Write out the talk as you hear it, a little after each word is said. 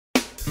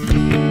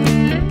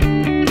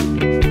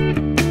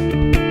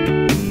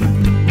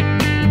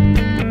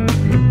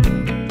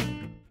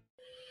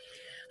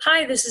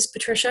Hi, this is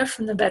Patricia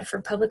from the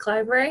Bedford Public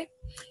Library,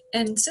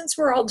 and since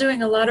we're all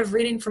doing a lot of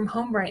reading from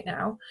home right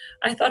now,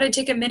 I thought I'd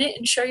take a minute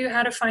and show you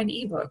how to find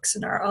ebooks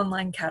in our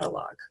online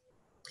catalog.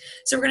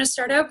 So we're going to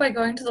start out by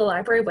going to the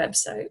library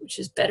website, which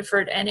is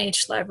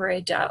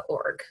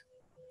bedfordnhlibrary.org.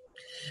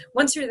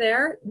 Once you're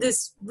there,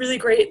 this really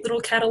great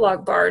little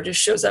catalog bar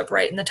just shows up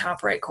right in the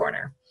top right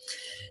corner.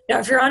 Now,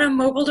 if you're on a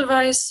mobile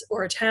device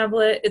or a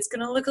tablet, it's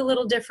going to look a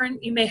little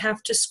different. You may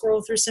have to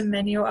scroll through some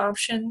menu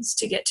options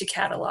to get to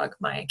Catalog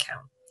My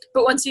Account.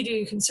 But once you do,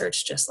 you can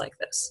search just like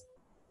this.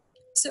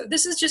 So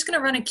this is just going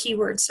to run a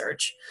keyword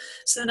search.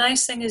 So the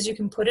nice thing is you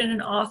can put in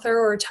an author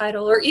or a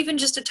title or even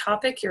just a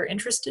topic you're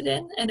interested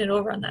in, and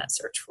it'll run that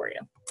search for you.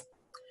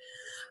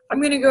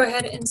 I'm going to go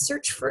ahead and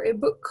search for a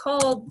book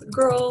called The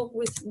Girl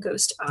with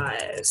Ghost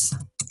Eyes.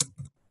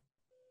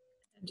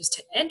 And just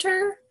hit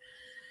enter.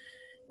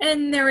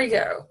 And there we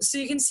go. So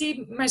you can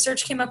see my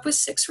search came up with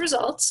 6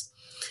 results.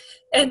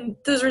 And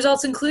those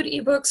results include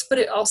ebooks, but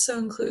it also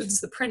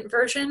includes the print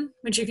version,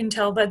 which you can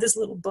tell by this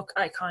little book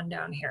icon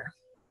down here.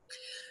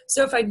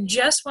 So if I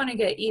just want to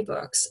get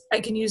ebooks, I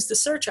can use the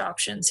search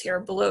options here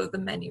below the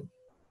menu.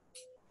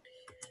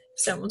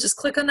 So we'll just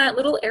click on that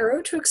little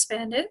arrow to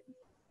expand it.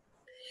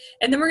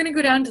 And then we're going to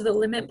go down to the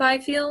limit by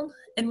field,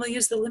 and we'll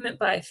use the limit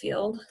by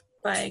field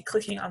by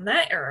clicking on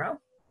that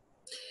arrow.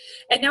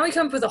 And now we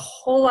come up with a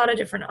whole lot of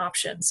different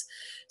options.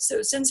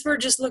 So since we're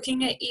just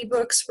looking at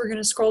ebooks, we're going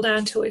to scroll down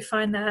until we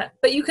find that.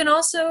 But you can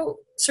also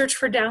search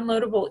for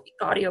downloadable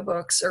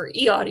audiobooks or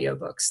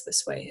e-audiobooks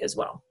this way as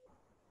well.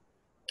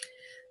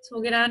 So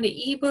we'll go down to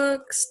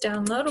ebooks,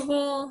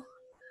 downloadable,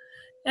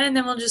 and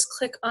then we'll just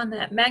click on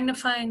that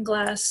magnifying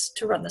glass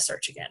to run the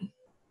search again.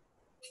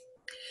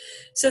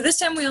 So this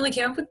time we only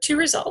came up with 2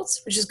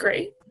 results, which is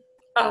great.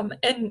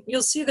 And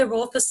you'll see they're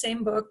both the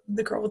same book,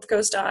 The Girl with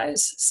Ghost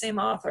Eyes, same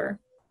author.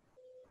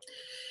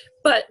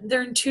 But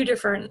they're in 2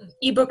 different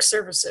ebook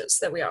services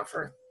that we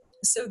offer.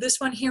 So this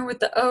one here with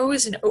the O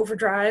is an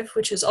Overdrive,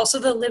 which is also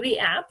the Libby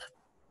app.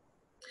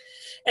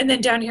 And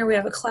then down here we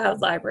have a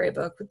cloud library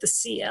book with the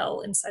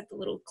CL inside the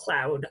little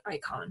cloud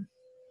icon.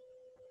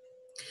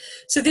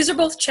 So these are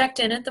both checked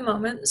in at the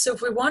moment. So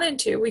if we wanted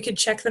to, we could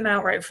check them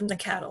out right from the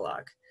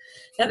catalog.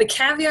 Now the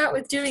caveat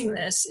with doing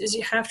this is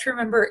you have to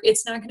remember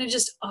it's not going to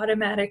just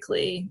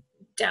automatically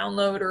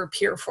download or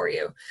appear for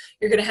you.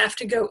 You're going to have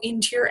to go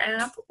into your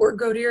app or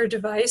go to your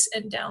device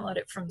and download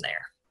it from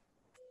there.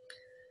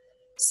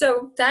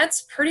 So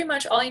that's pretty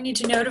much all you need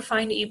to know to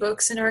find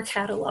ebooks in our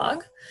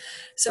catalog.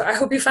 So I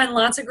hope you find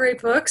lots of great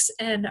books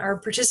and are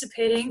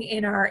participating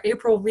in our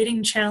April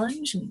Reading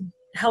Challenge and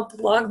help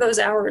log those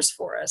hours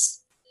for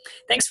us.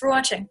 Thanks for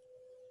watching.